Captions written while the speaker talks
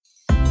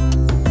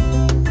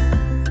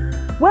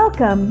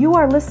Welcome. You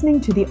are listening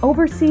to the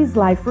Overseas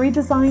Life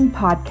Redesign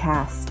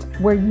podcast,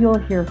 where you'll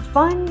hear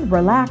fun,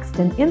 relaxed,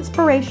 and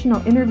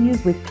inspirational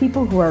interviews with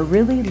people who are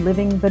really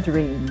living the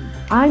dream.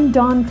 I'm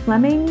Dawn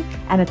Fleming,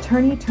 an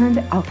attorney turned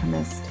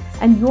alchemist,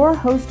 and your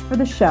host for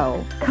the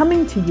show,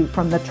 coming to you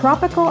from the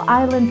tropical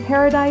island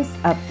paradise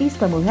of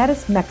Isla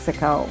Mujeres,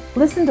 Mexico.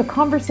 Listen to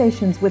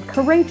conversations with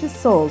courageous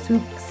souls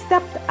who've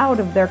stepped out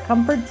of their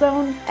comfort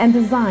zone and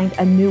designed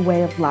a new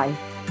way of life.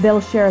 They'll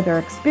share their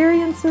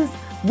experiences,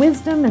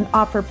 wisdom, and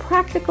offer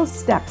practical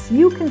steps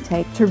you can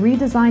take to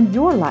redesign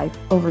your life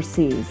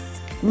overseas.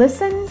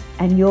 Listen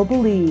and you'll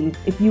believe.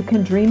 If you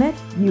can dream it,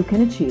 you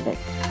can achieve it.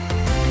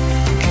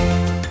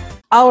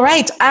 All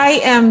right.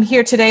 I am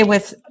here today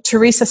with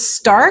Teresa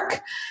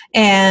Stark,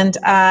 and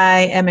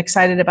I am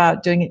excited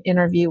about doing an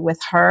interview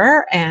with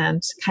her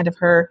and kind of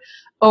her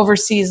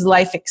overseas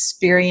life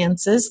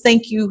experiences.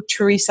 Thank you,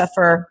 Teresa,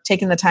 for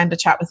taking the time to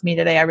chat with me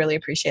today. I really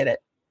appreciate it.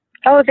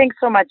 Oh, thanks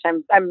so much.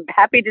 I'm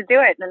happy to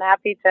do it and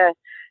happy to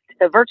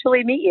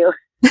virtually meet you.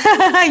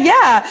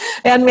 Yeah.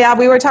 And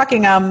we were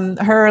talking,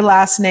 her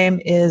last name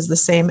is the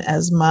same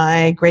as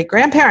my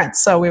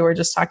great-grandparents. So we were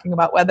just talking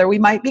about whether we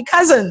might be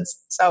cousins.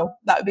 So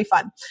that would be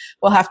fun.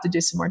 We'll have to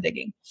do some more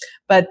digging.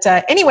 But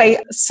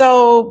anyway,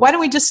 so why don't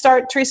we just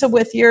start, Teresa,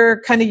 with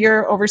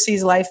your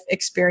overseas life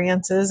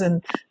experiences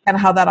and kind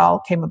of how that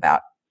all came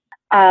about.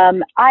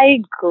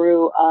 I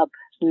grew up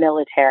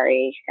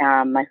military.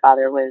 My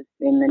father was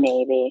in the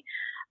Navy.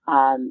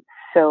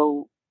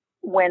 So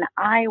when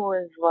I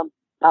was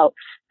about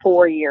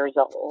 4 years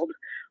old,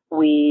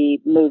 we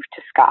moved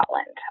to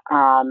Scotland.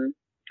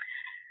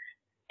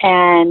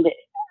 And,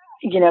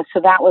 so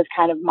that was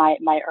kind of my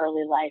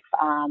early life.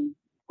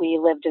 We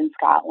lived in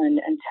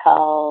Scotland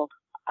until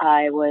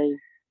I was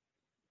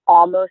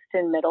almost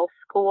in middle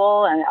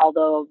school. And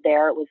although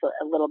there it was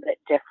a little bit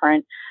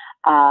different,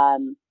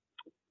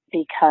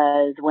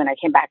 because when I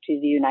came back to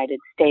the United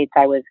States,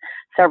 I was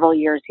several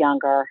years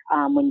younger.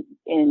 When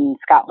in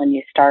Scotland,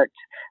 you start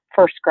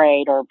first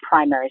grade or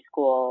primary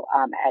school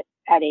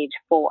at age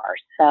 4.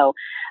 So,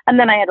 and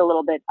then I had a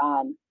little bit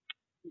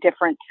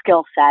different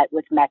skill set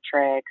with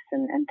metrics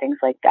and things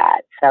like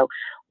that. So,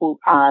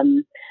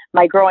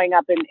 my growing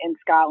up in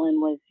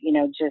Scotland was,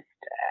 just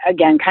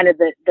again kind of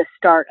the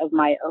start of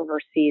my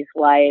overseas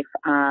life.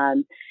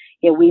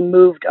 We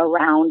moved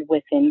around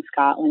within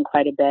Scotland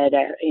quite a bit,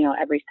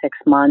 every 6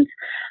 months.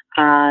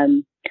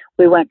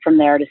 We went from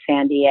there to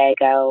San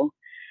Diego,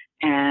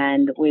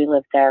 and we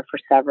lived there for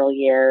several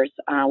years.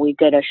 We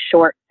did a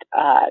short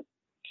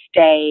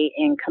stay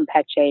in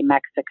Campeche,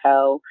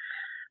 Mexico,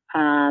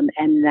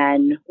 and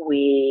then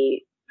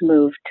we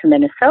moved to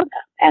Minnesota.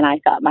 And I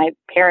thought my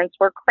parents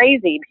were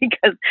crazy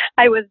because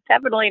I was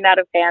definitely not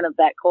a fan of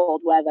that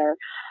cold weather.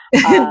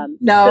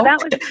 No. So that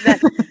was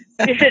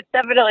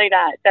definitely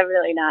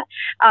not.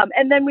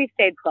 And then we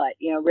stayed put,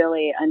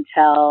 really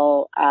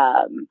until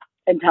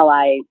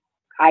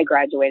I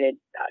graduated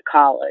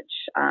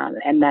college.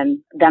 And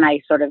then I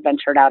sort of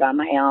ventured out on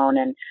my own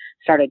and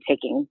started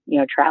taking,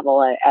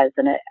 travel as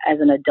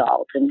an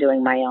adult and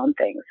doing my own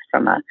things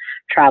from a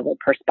travel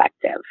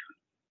perspective.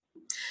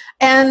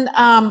 And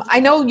I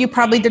know you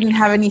probably didn't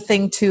have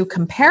anything to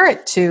compare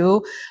it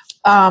to,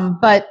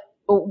 but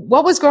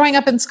what was growing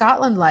up in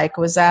Scotland like?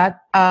 Was that,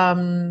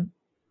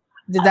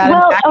 did that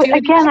impact you?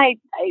 Again,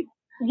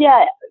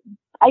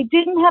 I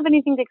didn't have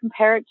anything to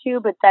compare it to,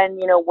 but then,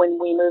 when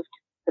we moved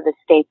to the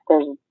States,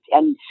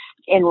 and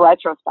in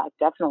retrospect,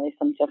 definitely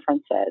some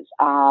differences.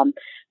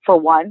 For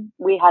one,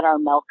 we had our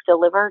milk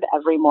delivered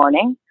every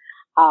morning.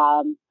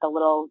 The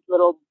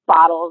little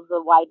bottles,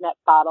 the wide neck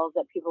bottles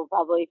that people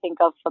probably think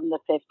of from the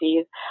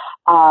 50s,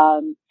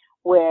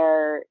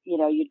 where,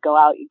 you'd go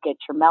out, you'd get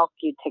your milk,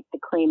 you'd take the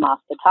cream off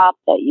the top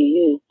that you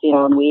used,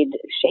 and we'd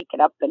shake it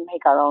up and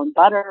make our own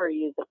butter or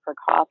use it for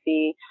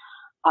coffee.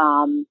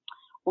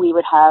 We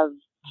would have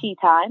tea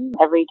time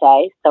every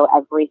day, so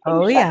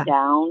everything shut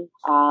down,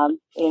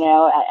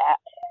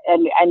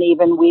 and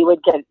even we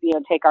would get,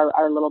 take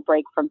our little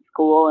break from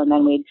school, and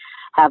then we'd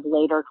have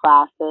later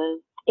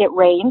classes. It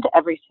rained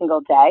every single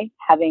day.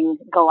 Having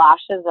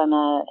galoshes and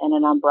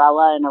an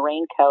umbrella and a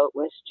raincoat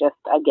was just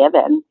a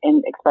given,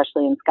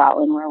 especially in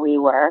Scotland where we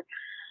were.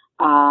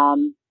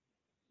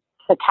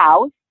 The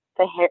cows,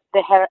 the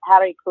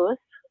haricus,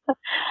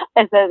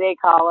 as they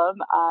call them,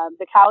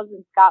 the cows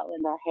in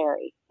Scotland are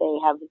hairy. They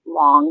have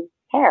long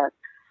hair.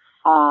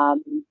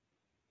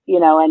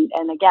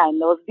 And again,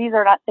 these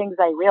are not things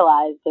I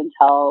realized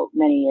until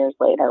many years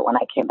later when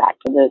I came back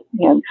to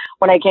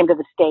when I came to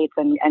the States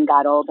and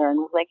got older and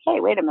was like, hey,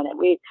 wait a minute,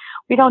 we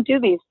don't do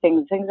these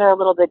things. Things are a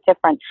little bit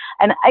different.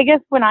 And I guess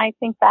when I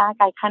think back,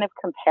 I kind of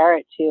compare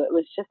it to, it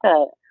was just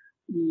a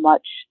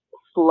much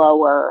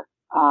slower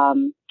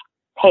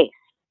pace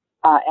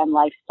and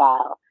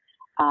lifestyle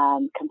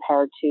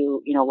compared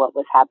to, what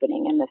was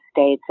happening in the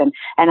States.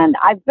 And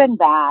I've been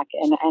back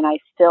and I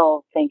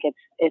still think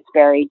it's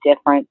very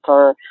different.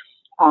 For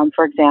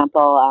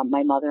example,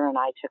 my mother and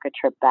I took a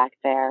trip back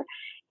there,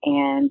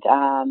 and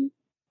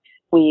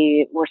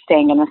we were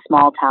staying in a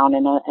small town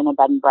in a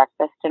bed and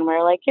breakfast, and we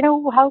were like,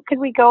 how could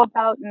we go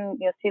about and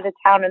see the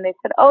town? And they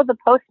said, oh, the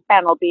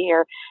postman will be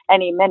here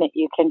any minute.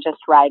 You can just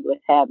ride with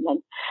him.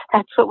 And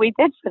that's what we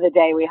did for the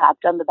day. We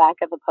hopped on the back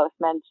of the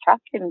postman's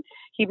truck, and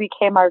he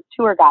became our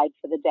tour guide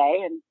for the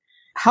day. And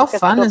how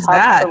fun is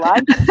that? For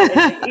lunch.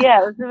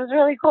 Yeah, it was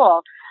really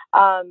cool.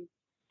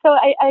 So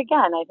I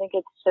think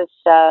it's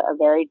just a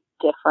very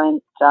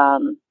different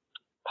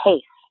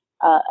pace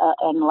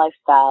and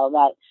lifestyle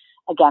that,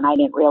 again, I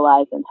didn't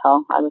realize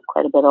until I was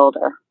quite a bit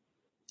older.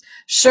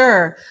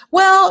 Sure.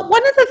 Well,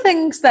 one of the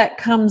things that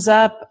comes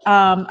up,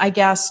 I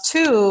guess,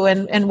 too,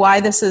 and why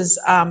this is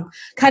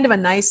kind of a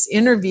nice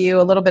interview,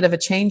 a little bit of a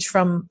change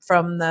from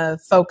the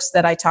folks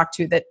that I talk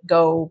to that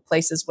go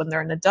places when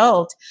they're an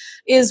adult,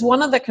 is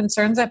one of the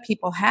concerns that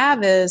people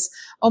have is,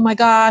 oh my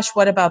gosh,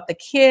 what about the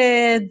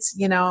kids?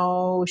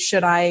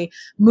 Should I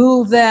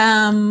move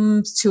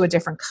them to a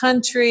different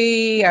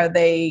country? Are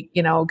they,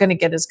 going to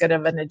get as good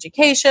of an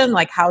education?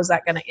 Like, how's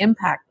that going to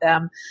impact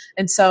them?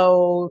 And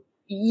so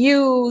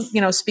you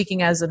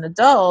speaking as an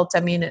adult, I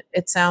mean,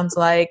 it sounds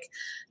like,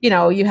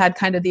 you had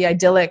kind of the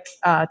idyllic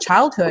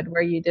childhood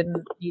where you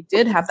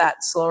did have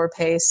that slower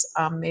pace,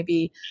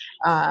 maybe,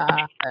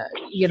 an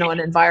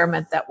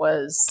environment that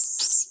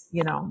was,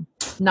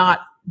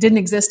 didn't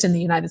exist in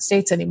the United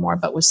States anymore,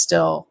 but was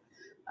still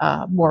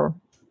more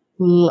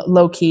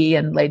low key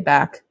and laid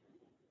back.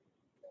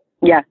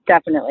 Yeah,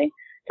 definitely.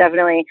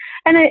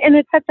 And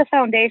it sets a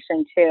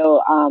foundation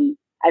too.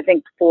 I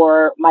think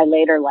for my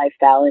later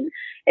lifestyle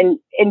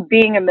and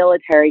being a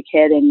military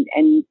kid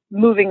and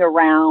moving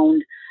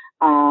around,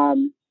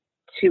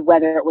 to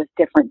whether it was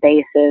different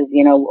bases,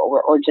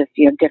 or just,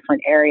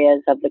 different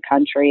areas of the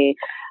country,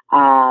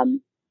 and,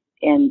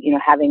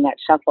 having that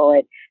shuffle,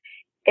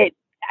 it,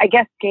 I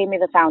guess, gave me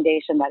the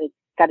foundation that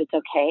it's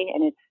okay.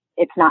 And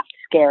it's not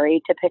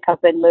scary to pick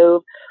up and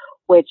move,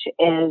 which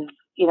is,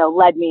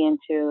 led me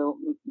into,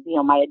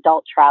 my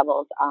adult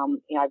travels.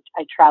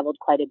 I traveled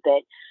quite a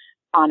bit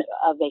on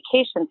a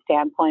vacation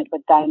standpoint,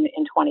 but then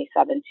in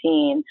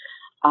 2017,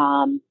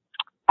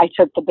 I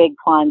took the big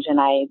plunge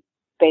and I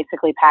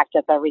basically packed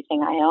up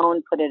everything I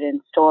owned, put it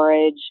in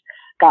storage,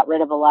 got rid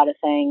of a lot of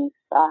things.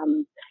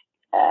 I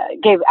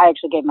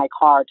actually gave my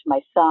car to my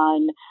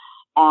son,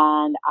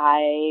 and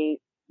I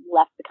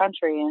left the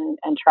country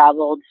and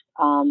traveled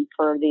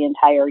for the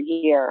entire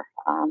year,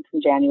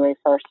 from January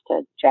 1st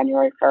to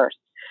January 1st.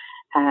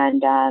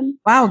 And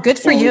wow, good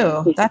for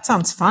you. That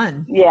sounds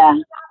fun. Yeah.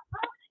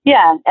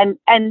 Yeah. And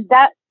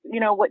that,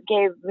 what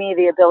gave me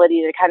the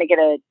ability to kind of get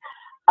a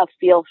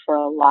feel for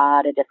a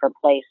lot of different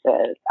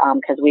places.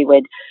 Cause we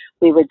would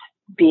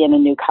be in a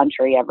new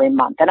country every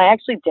month. And I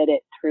actually did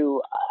it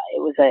through, it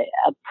was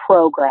a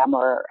program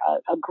or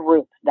a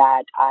group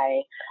that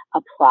I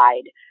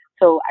applied.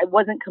 So I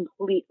wasn't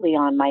completely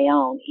on my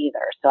own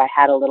either. So I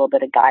had a little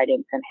bit of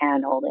guidance and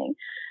handholding,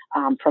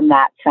 from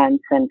that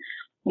sense. And,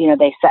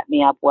 they set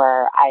me up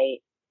where I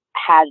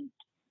had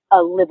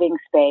a living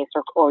space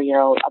or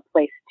a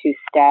place to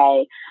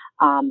stay,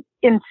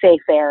 in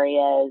safe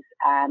areas,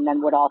 and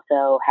then would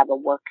also have a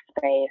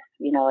workspace,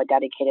 a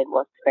dedicated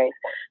workspace,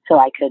 so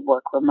I could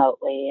work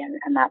remotely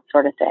and that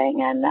sort of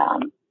thing. And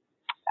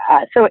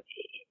so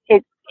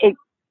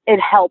it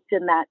helped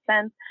in that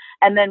sense.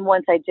 And then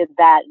once I did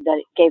that,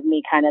 it gave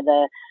me kind of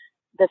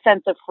the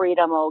sense of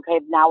freedom. Okay,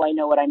 now I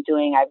know what I'm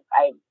doing. I've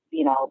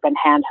been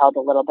handheld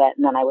a little bit,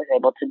 and then I was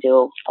able to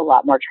do a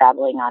lot more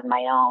traveling on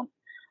my own.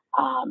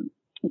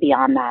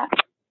 Beyond that.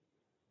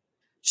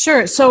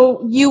 Sure.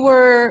 So you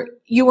were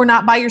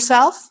not by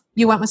yourself?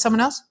 You went with someone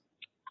else?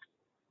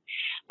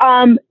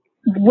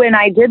 When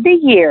I did the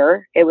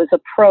year, it was a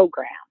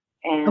program,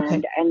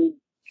 and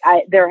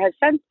there has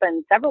since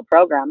been several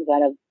programs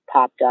that have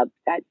popped up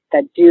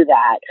that do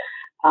that,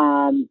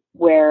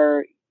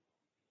 where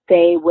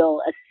they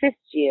will assist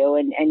you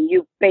and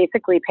you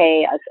basically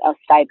pay a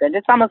stipend.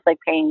 It's almost like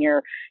paying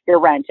your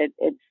rent.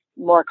 It's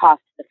more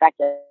cost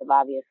effective,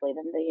 obviously,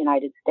 than the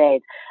United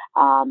States.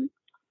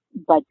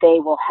 But they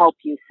will help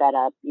you set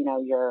up,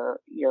 your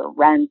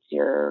rent,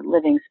 your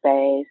living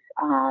space,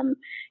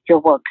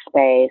 your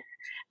workspace.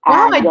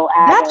 Wow,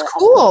 that's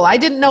cool. I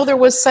didn't know there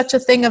was such a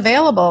thing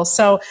available.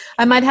 So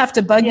I might have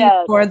to bug you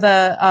for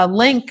the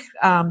link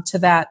to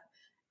that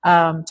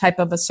type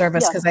of a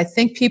service, because I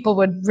think people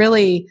would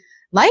really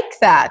like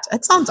that.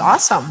 That sounds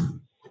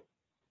awesome.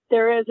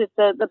 There is. It's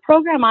the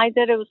program I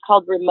did. It was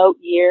called Remote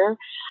Year,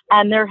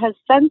 and there has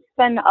since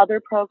been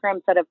other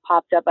programs that have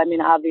popped up. I mean,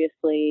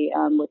 obviously,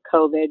 with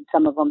COVID,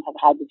 some of them have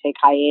had to take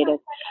hiatus,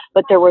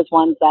 but there was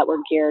ones that were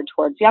geared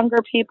towards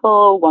younger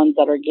people, ones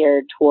that are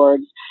geared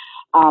towards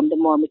the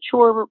more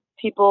mature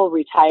people,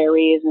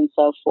 retirees, and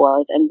so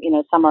forth. And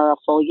some are a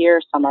full year,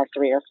 some are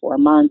 3 or 4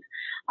 months.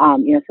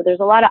 So there's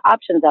a lot of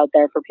options out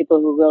there for people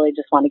who really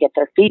just want to get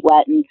their feet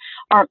wet and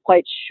aren't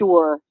quite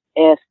sure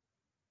if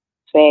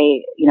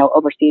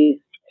overseas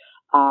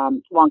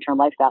long-term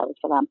lifestyle is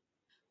for them.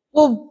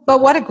 Well,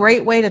 but what a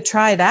great way to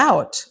try it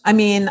out. I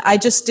mean, I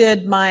just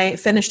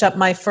finished up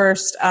my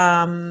first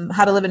How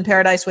to Live in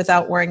Paradise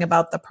Without Worrying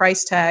About the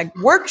Price Tag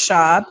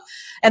workshop.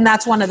 And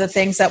that's one of the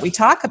things that we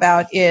talk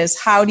about is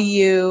how do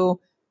you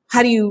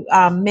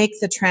make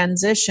the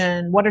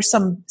transition? What are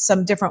some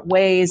different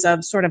ways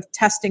of sort of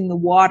testing the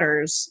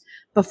waters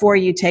before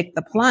you take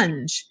the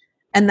plunge?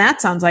 And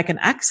that sounds like an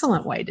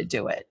excellent way to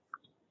do it.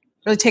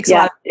 Really takes a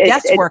lot of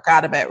guesswork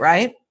out of it,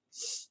 right?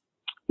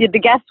 The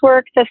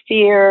guesswork, the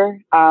fear,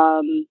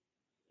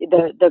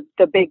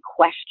 the big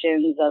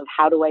questions of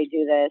how do I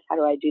do this, how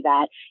do I do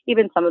that,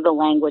 even some of the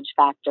language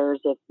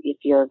factors. If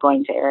you're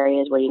going to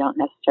areas where you don't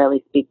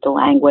necessarily speak the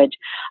language,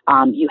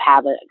 you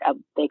have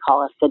they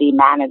call a city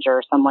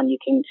manager, someone you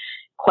can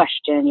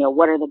question.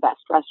 What are the best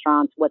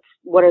restaurants?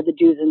 What are the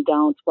do's and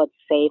don'ts? What's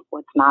safe?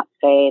 What's not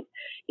safe?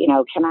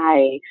 Can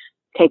I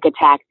take a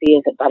taxi?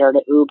 Is it better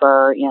to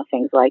Uber?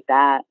 Things like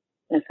that.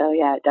 And so,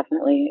 yeah, it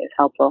definitely is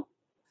helpful.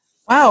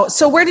 Wow.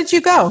 So where did you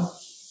go?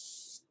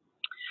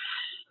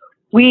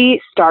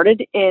 We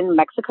started in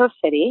Mexico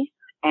City,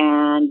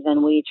 and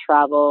then we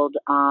traveled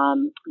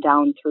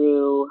down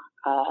through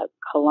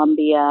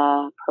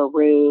Colombia,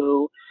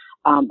 Peru,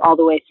 all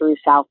the way through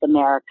South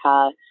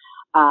America.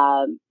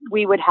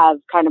 We would have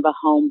kind of a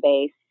home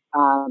base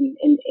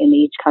in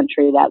each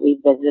country that we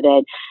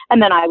visited.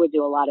 And then I would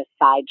do a lot of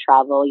side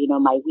travel,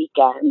 my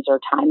weekends or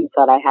times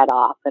that I had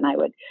off, and I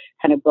would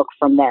kind of book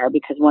from there,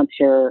 because once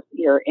you're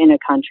in a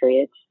country,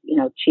 it's,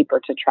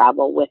 cheaper to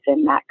travel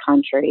within that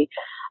country.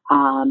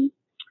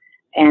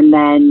 And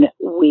then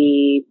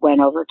we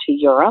went over to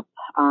Europe.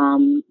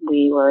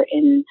 We were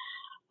in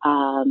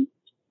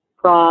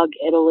Prague,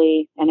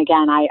 Italy. And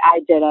again,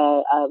 I did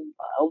a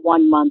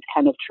 1 month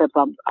kind of trip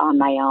up on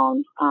my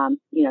own,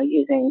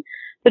 using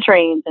the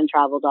trains, and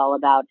traveled all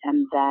about.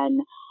 And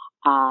then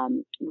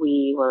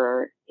we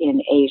were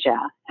in Asia,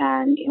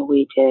 and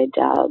we did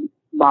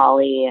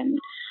Bali and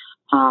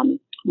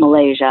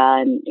Malaysia.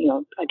 And,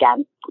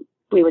 again,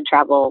 we would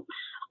travel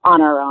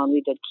on our own.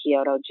 We did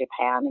Kyoto,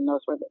 Japan, and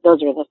those are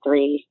the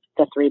three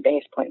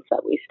base points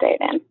that we stayed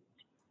in.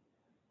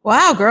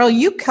 Wow, girl,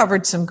 you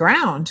covered some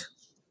ground.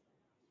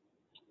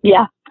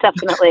 Yeah,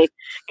 definitely.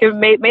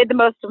 Made the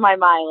most of my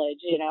mileage,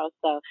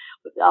 so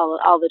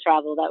all the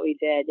travel that we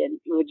did, and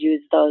we would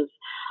use those,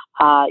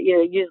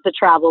 use the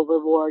travel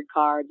reward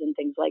cards and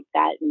things like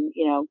that, and,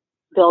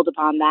 build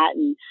upon that.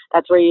 And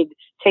that's where you'd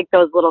take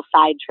those little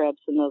side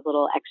trips and those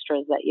little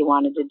extras that you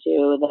wanted to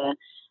do, the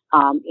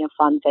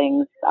fun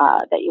things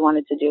that you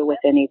wanted to do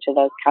within each of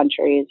those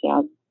countries,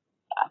 and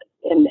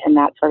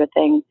that sort of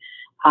thing.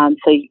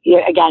 So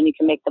again, you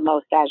can make the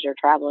most as you're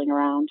traveling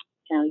around,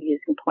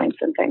 using points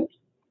and things.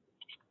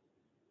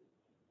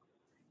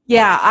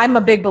 Yeah, I'm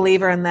a big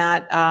believer in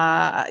that.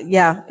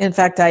 In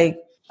fact,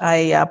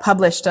 I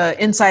published an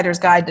Insider's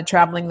Guide to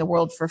Traveling the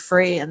World for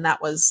free, and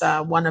that was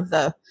one of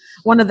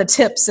the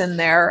tips in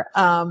there,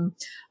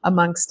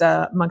 amongst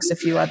a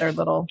few other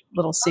little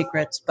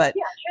secrets. But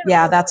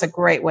yeah, that's a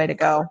great way to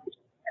go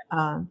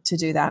to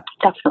do that.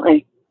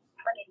 Definitely.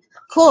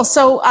 Cool.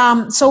 So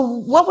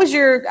what was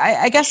your?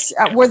 I guess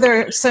were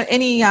there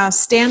any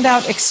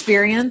standout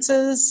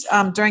experiences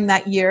during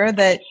that year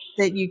that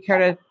you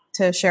care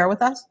to share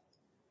with us?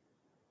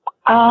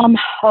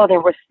 There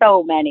were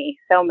so many.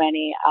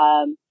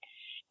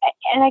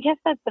 And I guess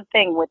that's the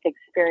thing with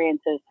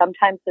experiences.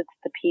 Sometimes it's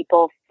the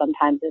people,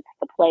 sometimes it's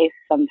the place,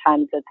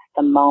 sometimes it's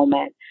the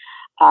moment.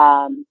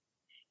 I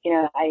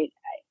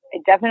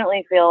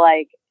definitely feel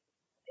like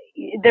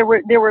there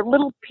were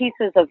little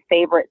pieces of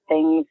favorite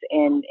things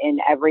in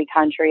every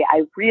country.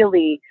 I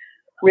really,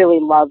 really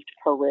loved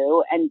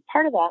Peru. And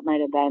part of that might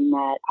have been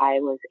that I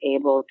was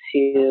able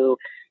to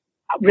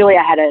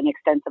I had an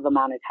extensive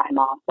amount of time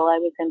off while I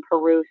was in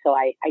Peru. So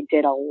I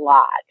did a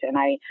lot, and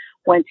I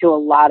went to a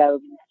lot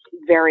of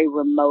very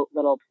remote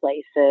little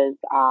places.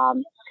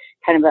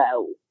 Kind of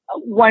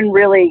one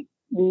really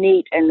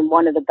neat, and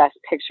one of the best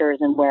pictures,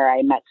 and where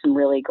I met some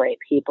really great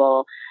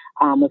people,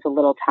 was a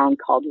little town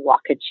called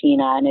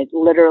Huacachina, and it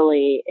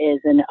literally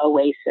is an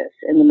oasis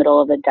in the middle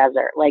of a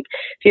desert. Like,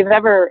 if you've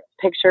ever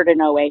pictured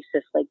an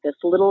oasis, like this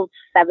little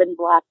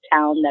 7-block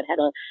town that had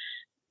a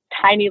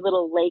tiny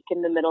little lake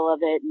in the middle of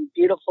it, and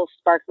beautiful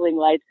sparkling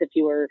lights if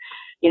you were,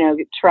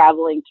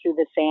 traveling through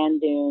the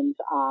sand dunes.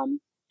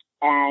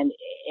 And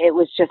it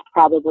was just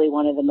probably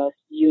one of the most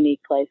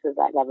unique places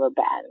I've ever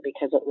been,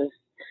 because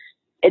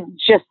it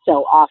just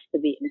so off the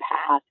beaten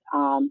path.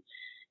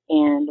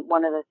 And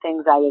one of the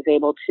things I was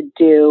able to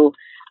do,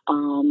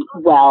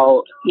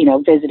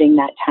 visiting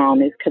that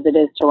town, is because it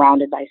is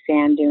surrounded by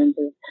sand dunes,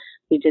 is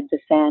we did the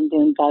sand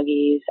dune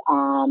buggies,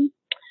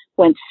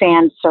 went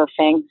sand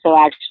surfing. So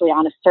actually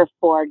on a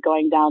surfboard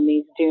going down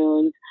these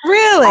dunes.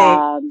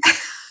 Really?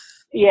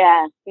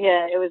 Yeah,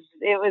 it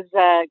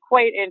was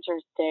quite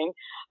interesting.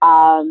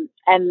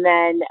 And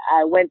then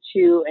I went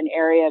to an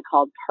area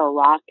called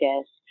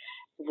Paracas,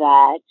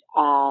 that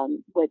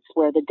it's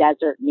where the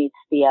desert meets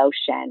the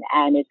ocean,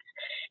 and it's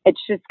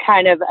just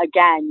kind of,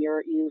 again,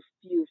 you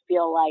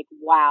feel like,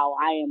 wow,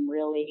 I am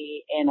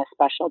really in a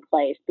special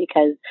place,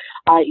 because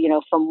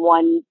from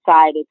one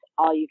side it's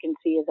all you can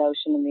see is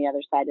ocean, and the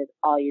other side is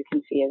all you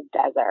can see is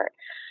desert.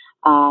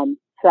 So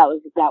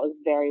that was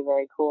very,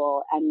 very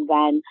cool. And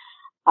then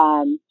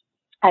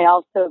I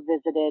also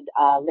visited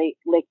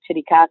Lake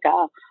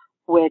Titicaca,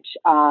 which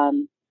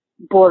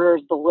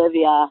borders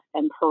Bolivia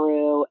and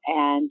Peru,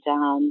 and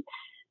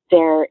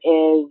there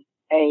is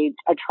a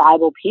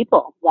tribal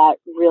people that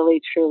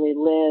really truly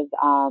live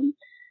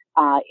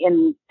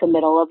in the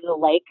middle of the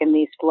lake, in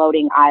these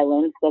floating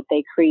islands that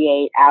they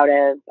create out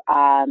of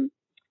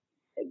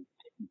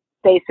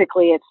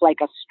basically it's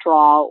like a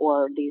straw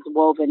or these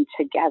woven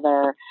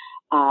together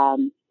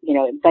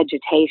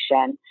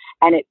vegetation,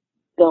 and it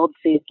builds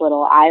these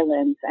little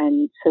islands.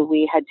 And so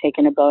we had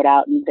taken a boat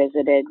out and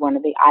visited one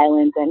of the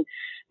islands, and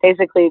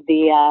basically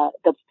the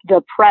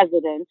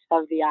president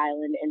of the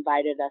island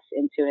invited us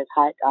into his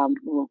hut,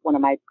 one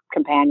of my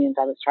companions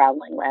I was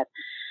traveling with.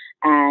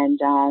 And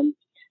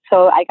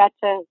so I got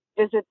to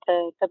visit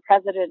the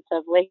president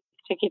of Lake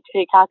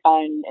Titicaca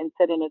and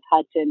sit in his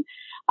hut and,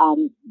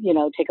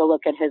 take a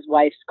look at his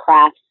wife's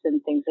crafts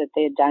and things that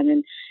they had done.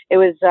 And it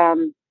was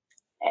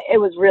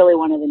really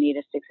one of the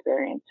neatest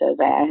experiences.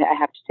 I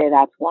have to say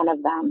that's one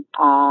of them.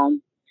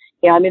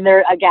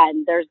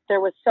 There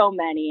was so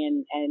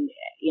many,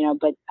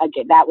 but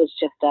again, that was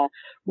just a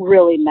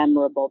really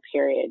memorable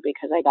period,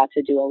 because I got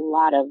to do a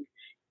lot of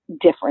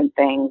different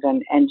things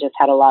and just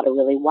had a lot of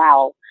really,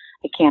 wow,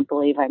 I can't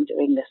believe I'm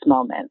doing this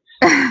moments.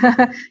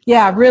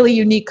 Yeah, really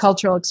unique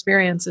cultural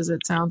experiences.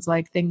 It sounds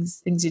like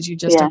things that you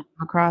just don't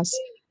come across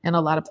in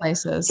a lot of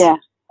places. Yeah.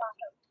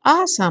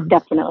 Awesome.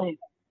 Definitely.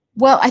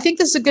 Well, I think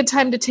this is a good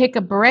time to take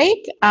a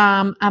break.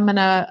 I'm going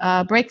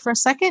to break for a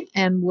second,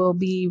 and we'll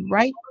be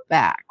right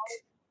back.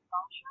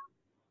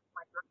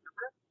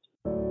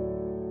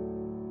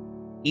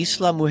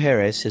 Isla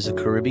Mujeres is a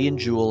Caribbean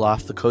jewel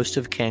off the coast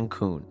of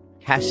Cancun.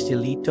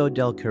 Castilito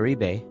del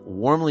Caribe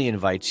warmly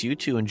invites you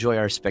to enjoy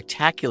our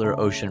spectacular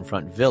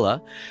oceanfront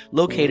villa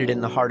located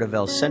in the heart of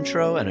El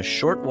Centro and a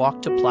short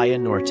walk to Playa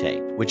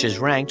Norte, which is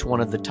ranked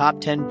one of the top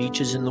 10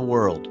 beaches in the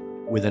world.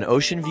 With an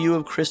ocean view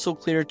of crystal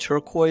clear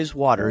turquoise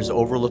waters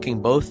overlooking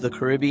both the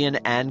Caribbean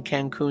and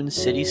Cancun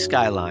city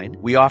skyline,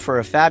 we offer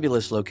a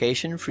fabulous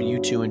location for you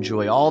to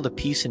enjoy all the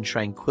peace and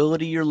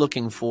tranquility you're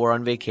looking for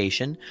on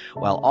vacation,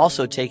 while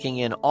also taking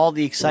in all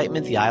the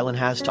excitement the island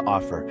has to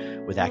offer,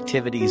 with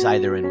activities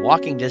either in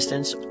walking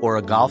distance or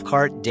a golf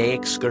cart day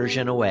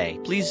excursion away.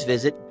 Please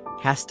visit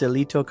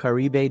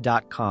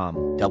CastilitoCaribe.com,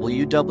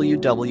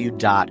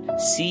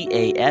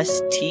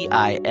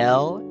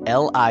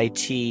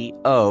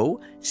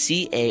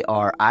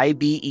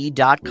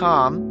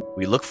 www.CastilitoCaribe.com.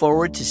 We look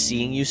forward to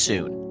seeing you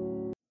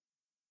soon.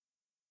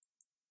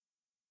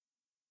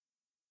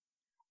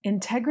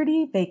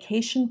 Integrity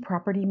Vacation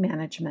Property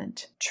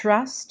Management.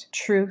 Trust,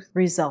 truth,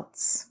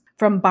 results.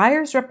 From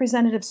buyer's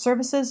representative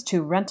services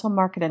to rental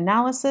market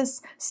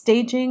analysis,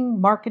 staging,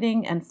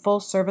 marketing, and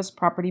full-service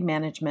property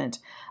management,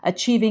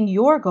 achieving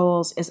your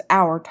goals is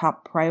our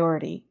top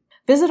priority.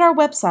 Visit our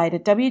website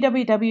at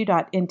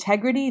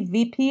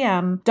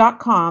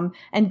www.integrityvpm.com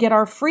and get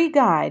our free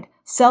guide,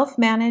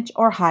 Self-Manage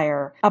or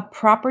Hire, a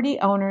property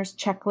owner's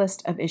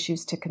checklist of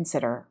issues to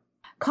consider.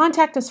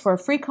 Contact us for a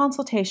free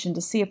consultation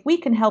to see if we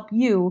can help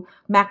you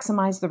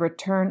maximize the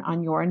return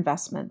on your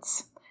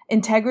investments.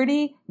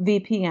 Integrity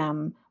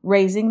VPM,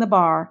 raising the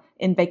bar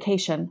in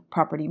vacation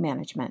property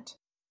management.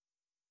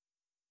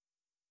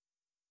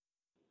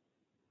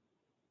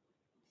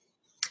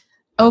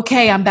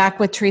 Okay, I'm back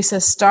with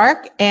Teresa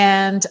Stark,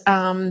 and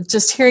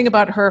just hearing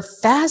about her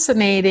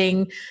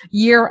fascinating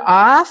year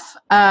off.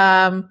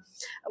 What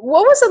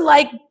was it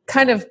like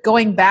kind of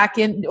going back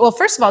in? Well,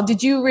 first of all,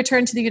 did you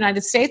return to the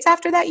United States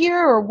after that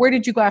year, or where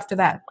did you go after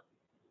that?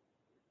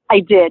 I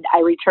did.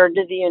 I returned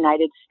to the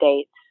United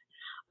States.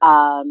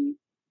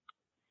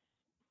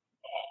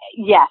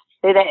 Yes,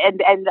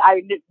 and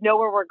I know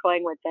where we're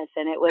going with this,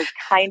 and it was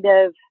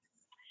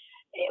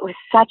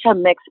such a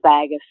mixed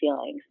bag of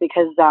feelings,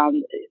 because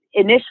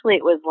initially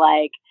it was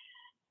like,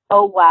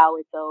 oh wow,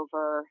 it's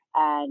over,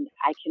 and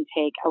I can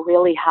take a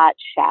really hot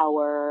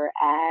shower,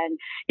 and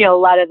a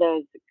lot of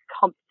those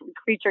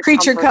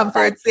creature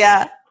comforts,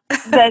 yeah,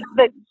 that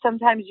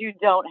sometimes you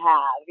don't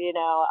have,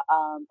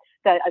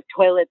 a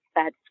toilet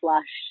that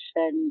flush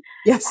and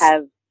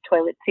have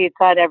toilet seats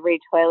on every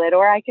toilet,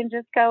 or I can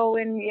just go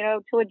and,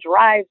 to a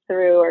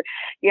drive-through, or,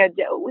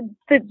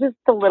 just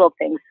the little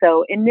things.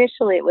 So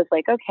initially it was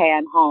like, okay,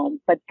 I'm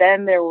home. But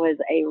then there was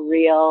a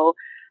real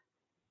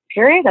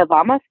period of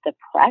almost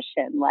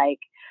depression. Like,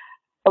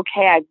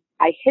 okay,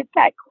 I hit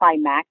that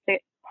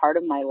climactic part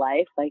of my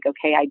life. Like,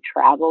 okay, I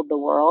traveled the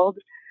world,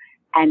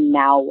 and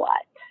now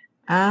what?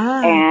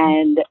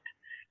 And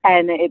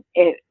it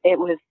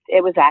was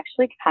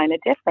actually kind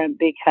of different,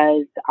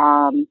 because,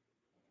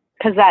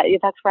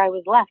 that's where I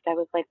was left. I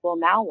was like, well,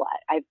 now what?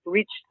 I've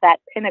reached that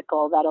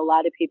pinnacle that a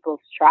lot of people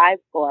strive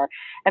for.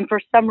 And for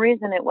some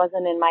reason, it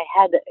wasn't in my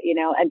head,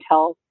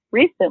 until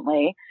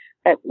recently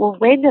that, well,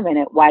 wait a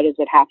minute, why does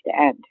it have to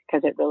end?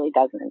 Because it really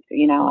doesn't.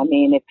 I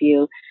mean, if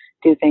you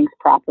do things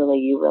properly,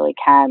 you really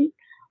can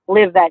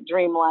live that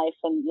dream life.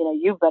 And,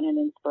 you've been an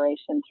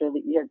inspiration through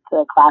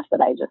the class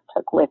that I just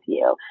took with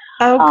you.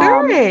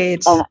 Oh,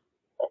 great.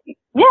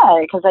 Yeah,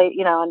 because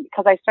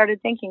I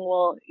started thinking,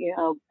 well,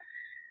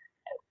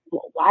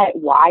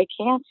 why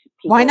can't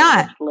people why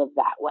not just live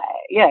that way?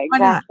 Yeah,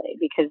 exactly.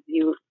 Because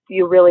you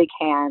really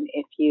can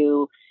if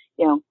you,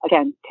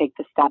 again, take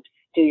the steps,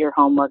 do your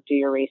homework, do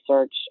your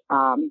research,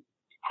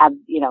 have,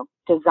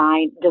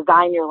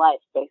 design your life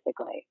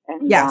basically.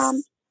 And,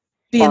 yes.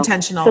 Be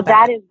intentional. So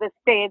that is the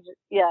stage.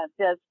 Yeah,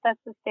 that's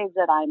the stage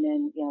that I'm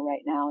in,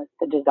 right now, is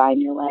to design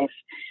your life,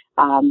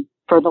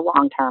 for the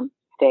long-term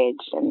stage.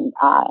 And,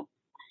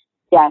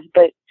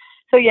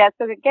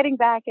 so getting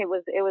back, it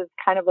was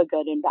kind of a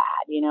good and bad.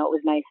 It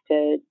was nice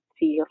to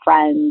see your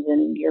friends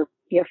and your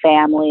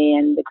family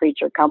and the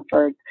creature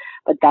comforts,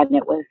 but then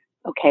it was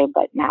okay.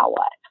 But now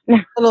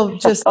what?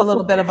 Just a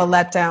little bit of a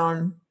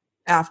letdown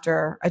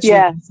after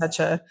achieving such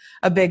a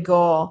big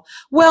goal.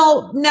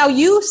 Well, now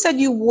you said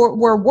you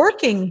were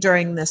working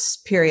during this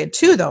period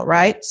too, though,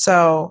 right?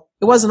 So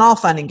it wasn't all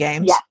fun and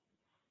games. Yeah.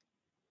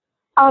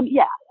 I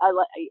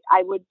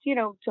would,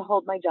 to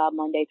hold my job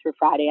Monday through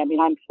Friday. I mean,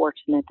 I'm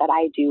fortunate that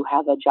I do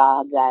have a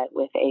job that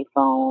with a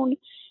phone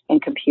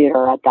and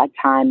computer at that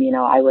time,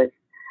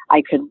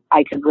 I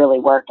could really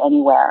work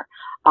anywhere.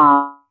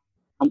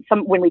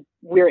 When we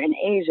were in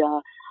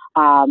Asia,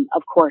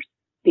 of course,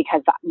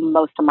 because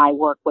most of my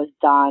work was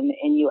done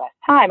in U.S.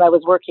 time, I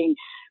was working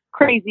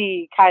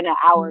crazy kind of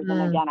hours. Mm-hmm.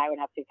 And again, I would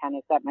have to kind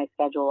of set my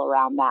schedule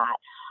around that,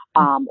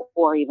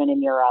 or even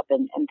in Europe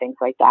and things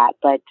like that.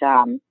 But,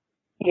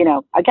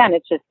 again,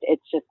 it's just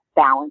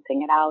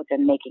balancing it out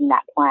and making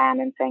that plan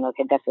and saying,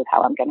 okay, this is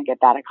how I'm going to get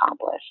that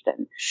accomplished.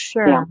 And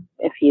sure,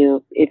 if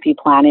you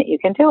plan it, you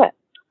can do it.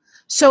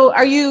 So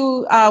are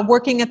you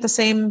working at the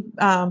same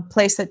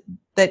place that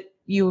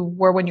you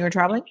were when you were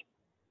traveling?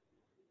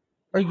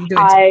 Or are you doing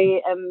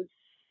something? I am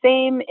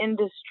same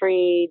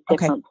industry,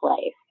 different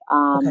place.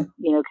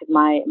 Because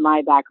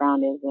my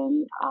background is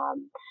in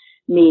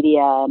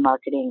media,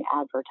 marketing,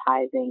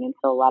 advertising. And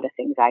so a lot of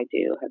things I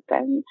do have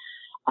been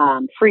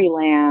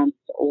freelance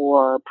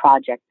or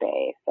project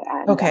based.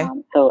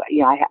 And,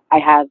 I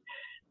have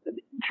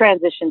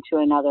transitioned to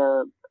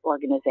another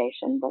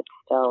organization, but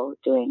still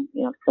doing,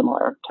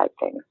 similar type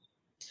things.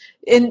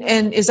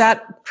 And is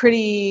that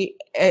pretty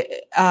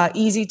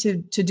easy to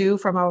do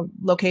from a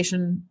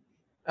location,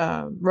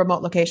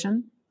 remote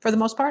location for the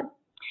most part?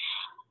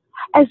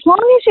 As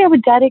long as you have a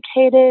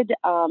dedicated,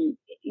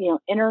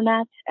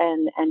 internet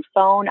and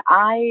phone.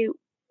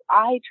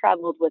 I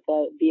traveled with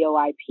a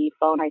VoIP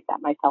phone. I set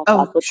myself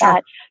up with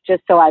that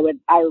just so I would,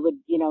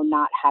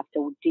 not have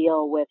to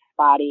deal with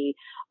spotty,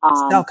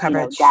 cell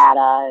coverage,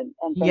 data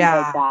and things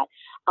like that.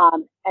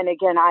 And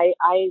again, I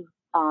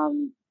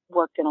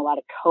worked in a lot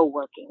of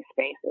co-working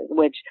spaces,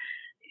 which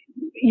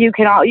you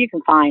can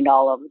find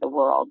all over the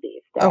world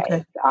these days.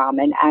 Okay.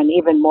 And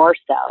even more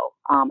so,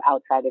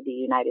 outside of the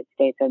United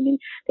States. I mean,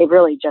 they've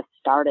really just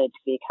started to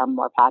become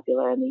more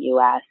popular in the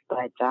U.S.,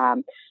 but,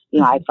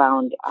 I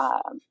found,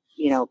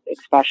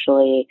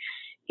 especially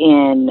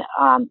in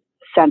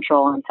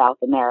Central and South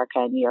America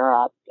and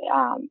Europe,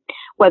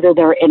 whether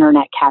they're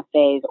internet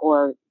cafes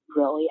or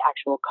really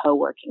actual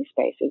co-working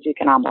spaces, you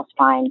can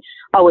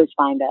always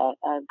find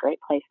a great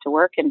place to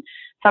work. And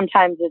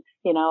sometimes it's,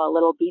 a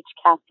little beach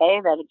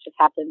cafe that it just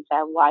happens to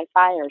have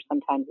Wi-Fi, or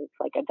sometimes it's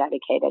like a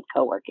dedicated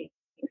co-working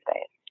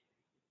space.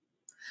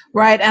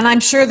 Right. And I'm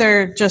sure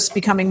they're just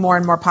becoming more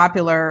and more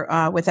popular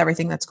with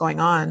everything that's going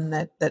on,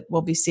 that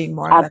we'll be seeing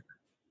more of it.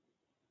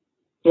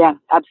 Yeah,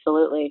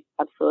 absolutely.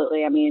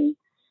 Absolutely. I mean,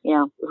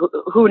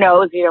 who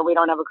knows, we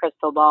don't have a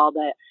crystal ball,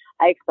 but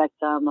I expect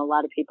a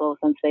lot of people,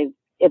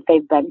 if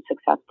they've been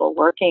successful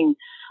working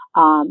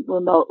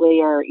remotely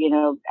or,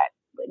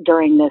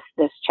 during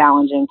this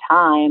challenging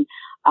time,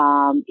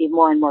 even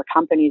more and more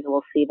companies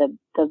will see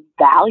the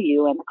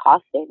value and the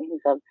cost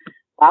savings of,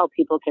 wow,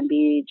 people can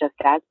be just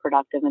as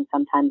productive and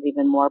sometimes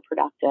even more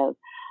productive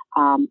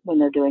when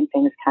they're doing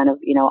things kind of,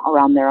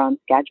 around their own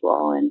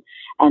schedule.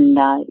 And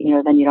then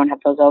you don't have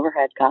those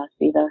overhead costs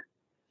either.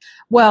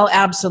 Well,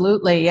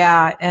 absolutely.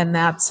 Yeah. And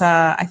that's,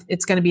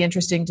 it's going to be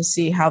interesting to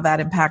see how that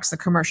impacts the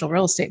commercial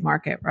real estate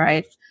market,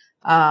 right?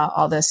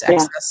 All this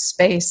excess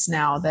space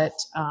now that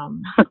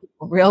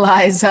people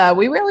realize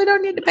we really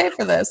don't need to pay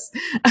for this.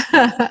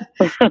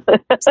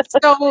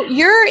 So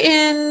you're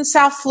in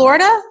South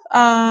Florida,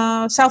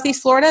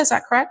 Southeast Florida, is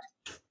that correct?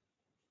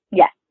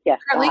 Yes.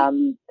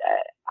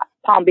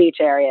 Palm Beach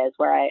area is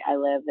where I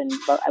live, and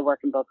I work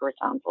in Boca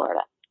Raton,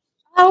 Florida.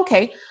 Oh,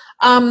 okay.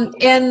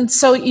 And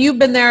so you've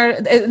been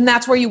there, and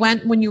that's where you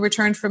went when you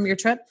returned from your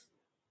trip?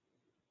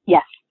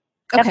 Yes.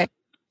 Okay. Yep.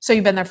 So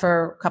you've been there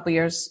for a couple of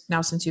years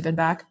now since you've been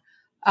back?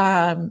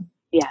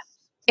 Yes.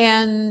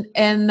 And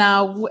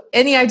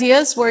any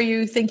ideas where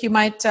you think you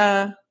might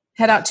head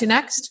head out to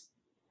next?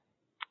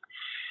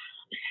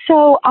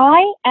 So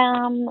I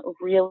am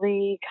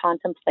really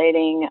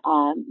contemplating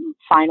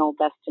final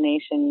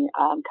destination,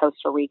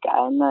 Costa Rica,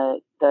 and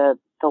the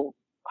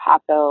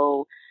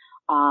Jaco,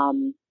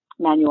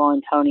 Manuel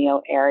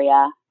Antonio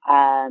area.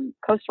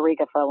 Costa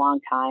Rica for a long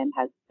time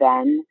has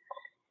been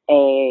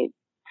a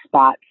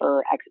spot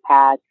for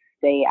expats.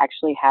 They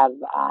actually have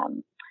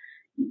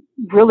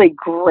really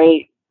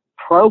great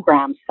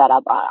programs set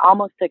up,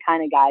 almost to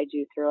kind of guide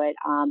you through it.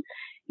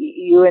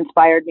 You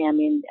inspired me. I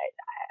mean,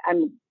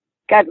 I'm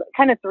got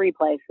kind of three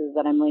places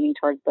that I'm leaning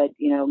towards, but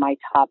my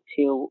top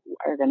two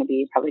are going to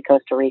be probably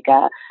Costa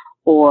Rica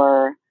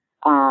or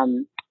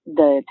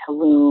the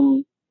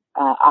Tulum,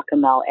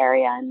 Acapulco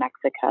area in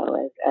Mexico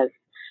as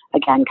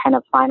again kind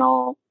of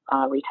final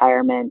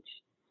retirement,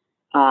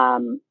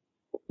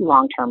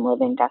 long-term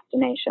living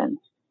destinations.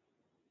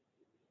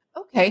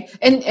 Okay,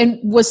 and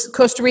was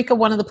Costa Rica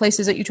one of the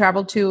places that you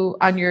traveled to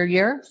on your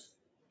year?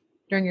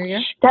 During your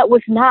year? That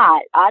was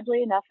not.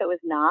 Oddly enough, it was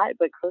not.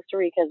 But Costa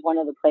Rica is one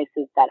of the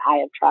places that I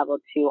have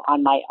traveled to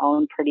on my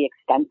own pretty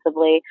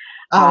extensively.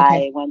 Oh,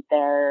 okay. I went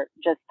there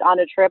just on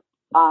a trip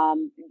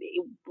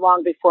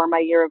long before my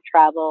year of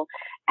travel,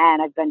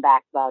 and I've been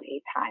back about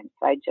 8 times.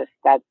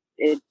 So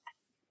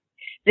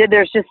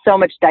there's just so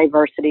much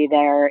diversity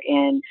there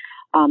in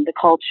the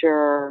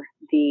culture,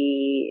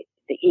 the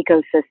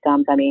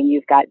ecosystems. I mean,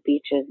 you've got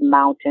beaches,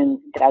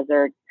 mountains,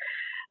 deserts,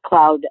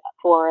 cloud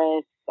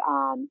forests.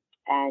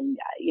 And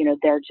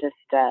they're just,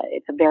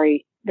 it's a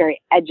very,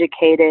 very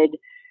educated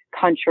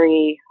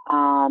country.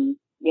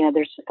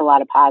 There's just a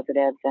lot of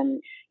positives,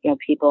 and,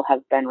 people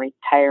have been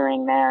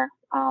retiring there,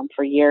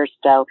 for years.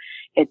 So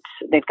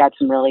they've got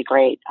some really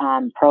great,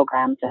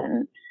 programs,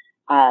 and,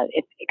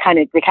 they kind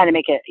of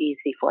make it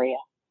easy for you.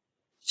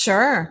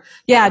 Sure.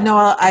 Yeah,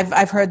 no,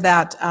 I've heard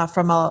that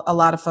from a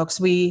lot of folks.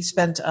 We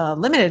spent a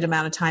limited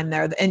amount of time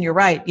there, and you're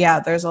right. Yeah,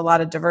 there's a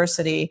lot of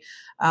diversity.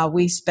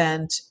 We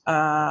spent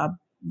a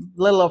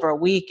little over a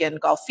week in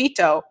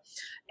Golfito,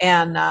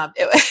 and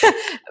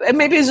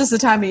maybe it's just the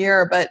time of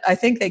year, but I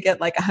think they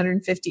get like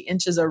 150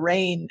 inches of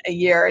rain a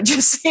year. It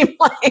just seemed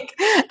like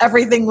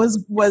everything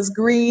was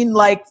green,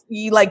 like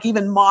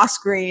even moss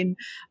green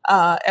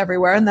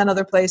everywhere, and then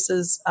other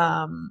places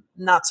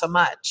not so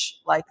much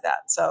like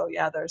that. So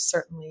yeah, there's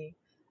certainly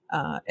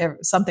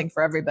something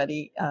for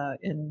everybody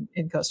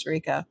in Costa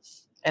Rica,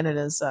 and it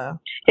is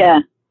yeah.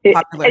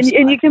 Popular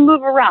and you can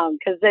move around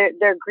because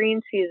their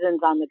green seasons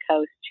on the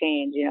coast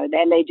change,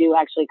 and they do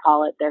actually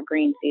call it their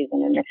green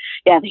season. And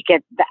they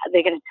get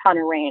a ton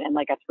of rain in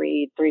like a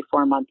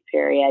 3-4 month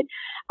period.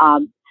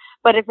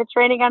 But if it's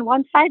raining on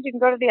one side, you can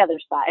go to the other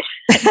side.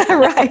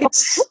 Right.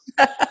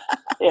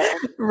 Yeah.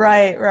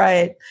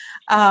 Right.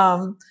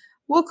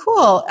 Well,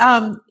 cool.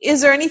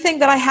 Is there anything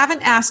that I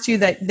haven't asked you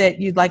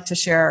that you'd like to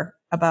share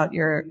about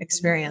your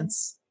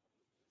experience?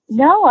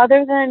 No,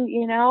 other than,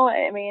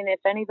 I mean,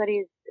 if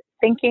anybody's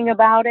thinking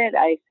about it,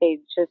 I say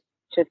just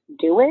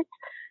do it.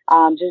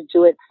 Just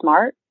do it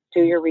smart.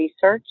 Do your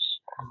research.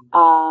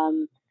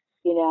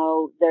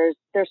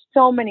 There's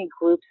so many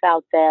groups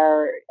out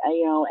there,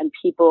 and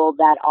people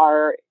that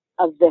are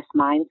of this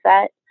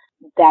mindset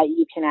that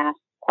you can ask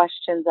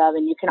questions of,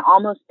 and you can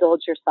almost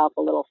build yourself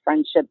a little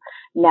friendship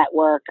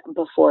network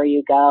before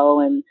you go.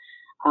 And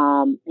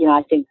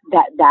I think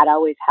that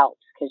always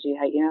helps because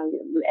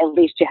at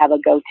least you have a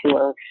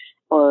go-to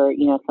or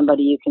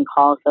somebody you can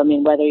call. So I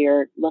mean, whether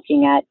you're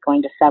looking at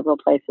going to several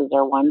places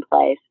or one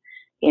place,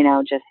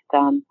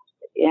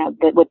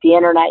 with the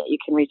internet, you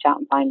can reach out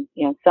and find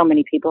so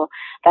many people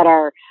that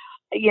are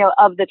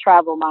of the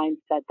travel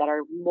mindset that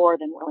are more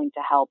than willing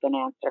to help and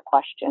answer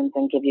questions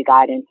and give you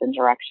guidance and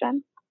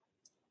direction.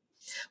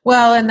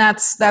 Well, and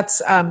that's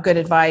good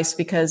advice,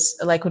 because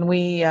like when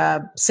we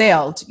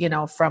sailed,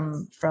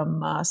 from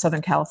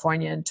Southern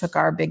California and took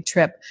our big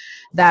trip,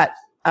 that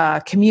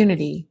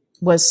community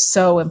was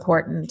so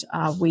important.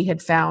 We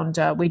had found,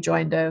 we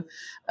joined a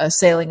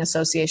sailing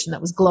association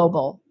that was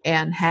global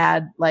and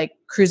had like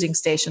cruising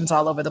stations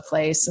all over the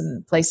place,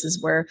 and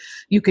places where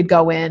you could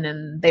go in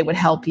and they would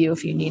help you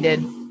if you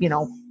needed,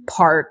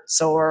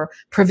 parts or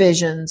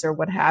provisions or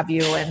what have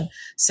you. And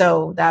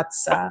so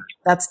that's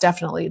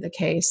definitely the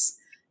case,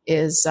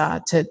 is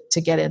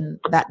to get in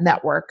that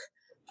network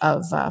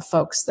of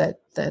folks that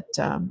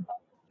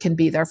can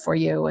be there for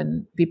you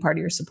and be part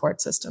of your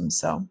support system.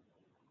 So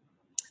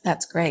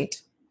that's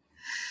great.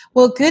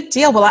 Well, good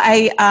deal. Well,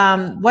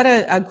 what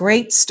a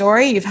great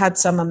story. You've had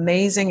some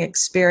amazing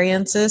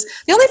experiences.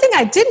 The only thing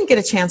I didn't get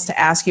a chance to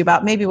ask you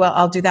about, maybe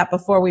I'll do that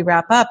before we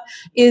wrap up,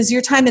 is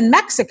your time in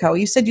Mexico.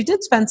 You said you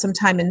did spend some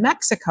time in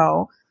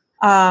Mexico.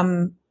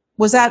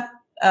 Was that,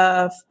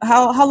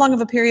 how long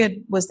of a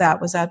period was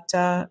that? Was that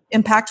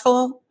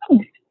impactful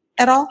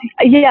at all?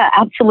 Yeah,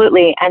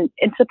 absolutely. And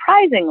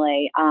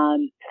surprisingly,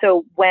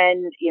 so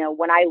when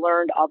I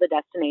learned all the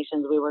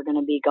destinations we were going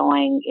to be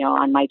going,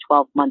 on my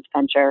 12-month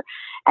venture,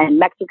 and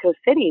Mexico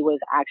City was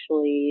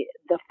actually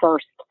the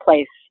first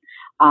place,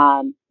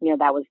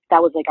 that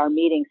was like our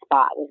meeting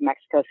spot, was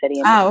Mexico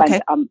City. And we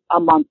spent a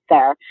month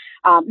there.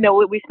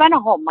 No, we spent a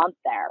whole month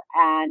there.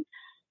 And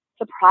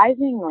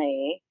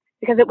surprisingly,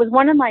 because it was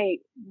one of my,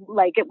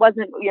 like, it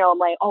wasn't, I'm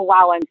like, oh,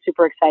 wow, I'm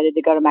super excited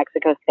to go to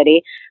Mexico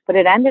City. But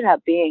it ended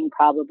up being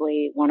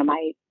probably one of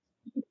my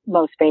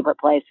most favorite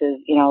places.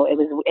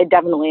 It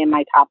definitely in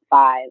my top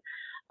 5.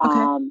 Okay.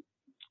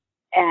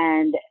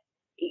 And,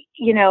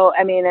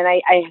 and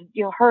I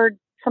heard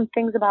some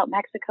things about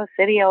Mexico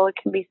City. Oh, it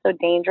can be so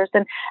dangerous.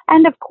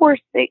 And of course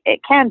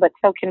it can, but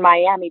so can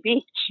Miami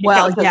Beach.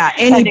 Well, yeah,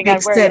 any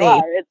big city,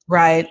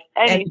 right?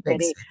 Any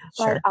city.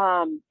 Sure.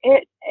 But,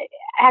 it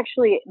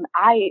actually,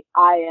 I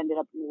ended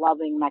up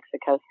loving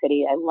Mexico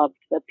City. I loved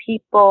the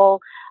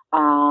people,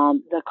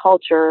 the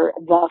culture,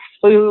 the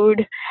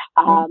food,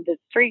 the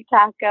street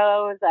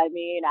tacos. I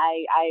mean,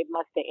 I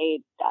must have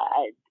ate,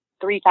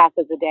 3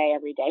 tacos a day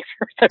every day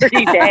for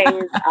 30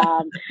 days.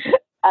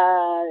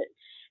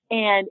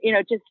 And,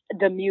 just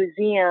the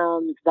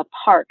museums, the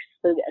parks,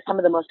 some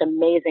of the most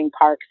amazing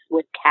parks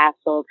with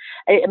castles.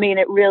 I mean,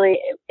 it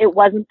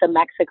wasn't the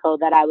Mexico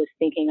that I was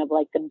thinking of,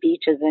 like the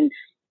beaches and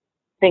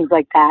things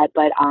like that.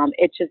 But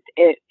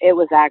it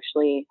was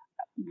actually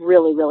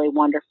really, really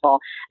wonderful.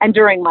 And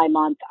during my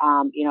month,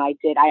 I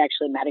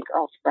actually met a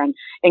girlfriend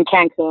in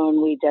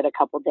Cancun. We did a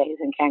couple days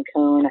in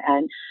Cancun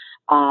and,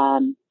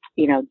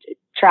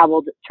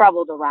 traveled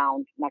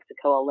around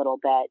Mexico a little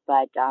bit,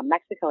 but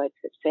Mexico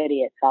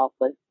City itself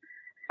was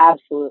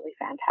absolutely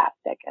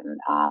fantastic, and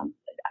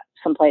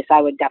someplace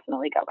I would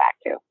definitely go back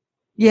to.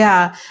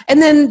 Yeah.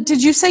 And then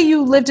did you say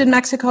you lived in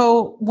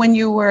Mexico when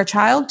you were a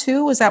child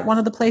too? Was that one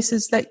of the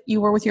places that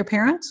you were with your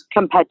parents?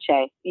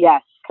 Campeche.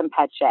 Yes,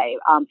 Campeche.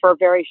 For a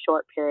very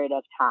short period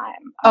of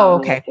time. Oh,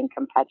 okay. In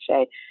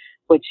Campeche,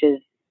 which is,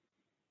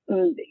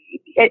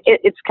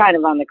 it's kind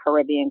of on the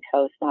Caribbean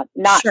coast,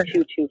 not Sure.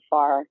 too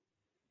far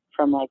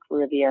from like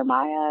Riviera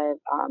Maya,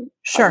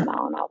 Sure. and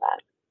all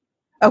that.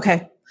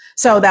 Okay.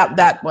 So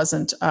that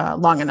wasn't a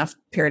long enough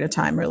period of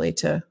time really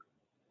to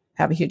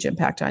have a huge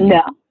impact on you.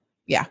 No.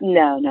 Yeah.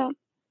 No.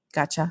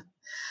 Gotcha.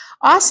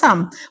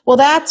 Awesome. Well,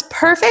 that's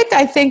perfect.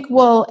 I think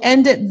we'll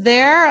end it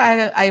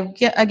there.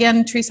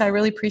 Again, Teresa, I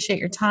really appreciate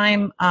your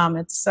time.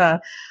 It's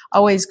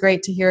always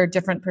great to hear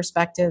different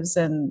perspectives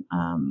and,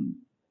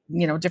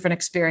 different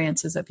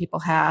experiences that people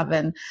have.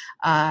 And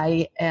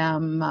I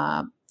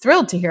am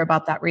thrilled to hear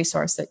about that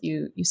resource that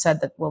you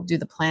said that will do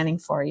the planning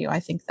for you. I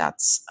think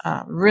that's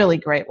a really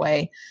great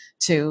way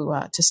to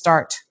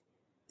start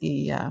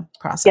the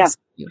process.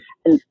 Yeah.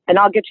 And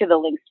I'll get you the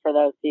links for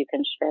those so you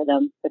can share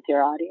them with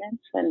your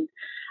audience. And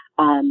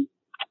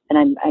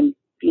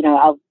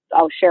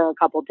I'll share a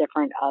couple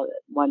different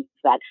ones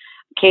that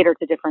cater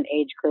to different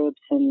age groups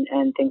and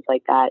things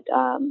like that.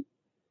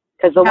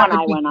 Because the one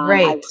I went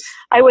on,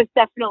 I was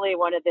definitely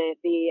one of the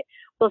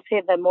we'll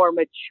say the more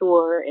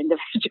mature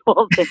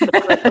individuals in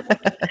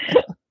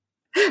the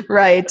group.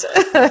 Right.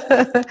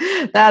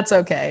 That's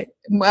okay.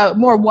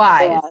 More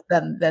wise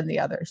than the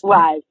others.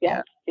 Wise,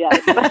 yes.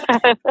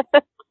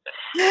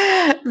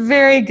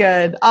 Very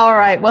good. All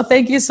right. Well,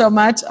 thank you so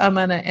much. I'm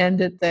going to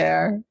end it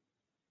there.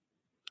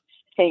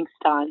 Thanks,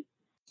 Dawn.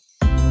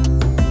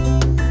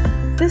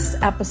 This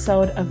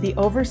episode of the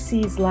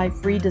Overseas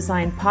Life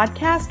Redesign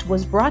podcast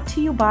was brought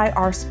to you by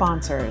our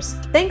sponsors.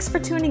 Thanks for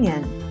tuning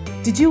in.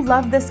 Did you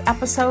love this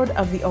episode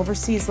of the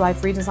Overseas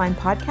Life Redesign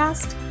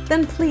podcast?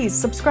 Then please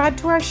subscribe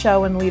to our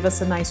show and leave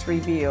us a nice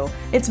review.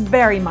 It's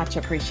very much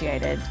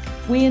appreciated.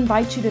 We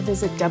invite you to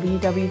visit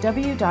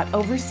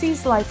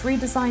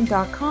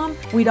www.overseasliferedesign.com.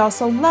 We'd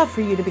also love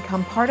for you to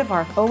become part of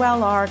our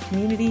OLR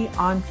community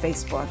on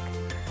Facebook.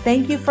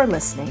 Thank you for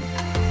listening.